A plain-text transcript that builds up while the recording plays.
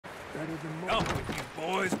better than most. Up with you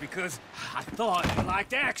boys because I thought you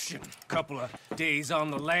liked action. Couple of days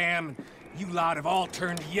on the lam, and you lot have all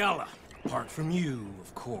turned yellow. Apart from you,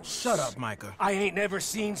 of course. Shut up, Micah. I ain't never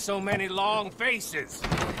seen so many long faces.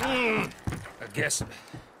 I guess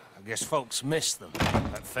folks miss them.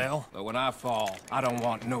 That fell. But when I fall, I don't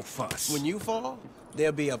want no fuss. When you fall,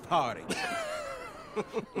 there'll be a party.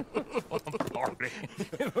 Party.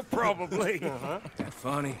 Probably. That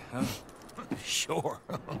funny, huh? Sure.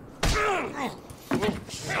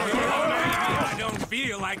 I don't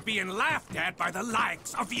feel like being laughed at by the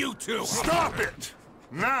likes of you two. Stop it!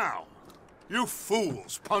 Now! You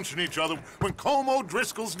fools punching each other when Como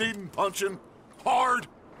Driscoll's needing punching hard.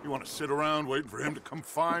 You want to sit around waiting for him to come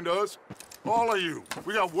find us? All of you,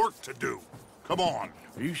 we got work to do. Come on.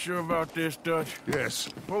 Are you sure about this, Dutch? Yes.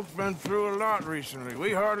 Folks been through a lot recently.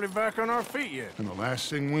 We hardly back on our feet yet. And the last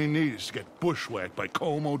thing we need is to get bushwhacked by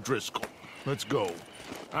Como Driscoll. Let's go.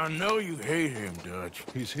 I know you hate him, Dutch.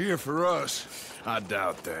 He's here for us. I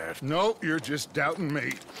doubt that. No, you're just doubting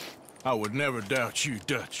me. I would never doubt you,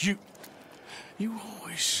 Dutch. You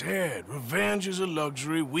always said revenge is a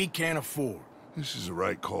luxury we can't afford. This is the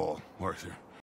right call, Arthur.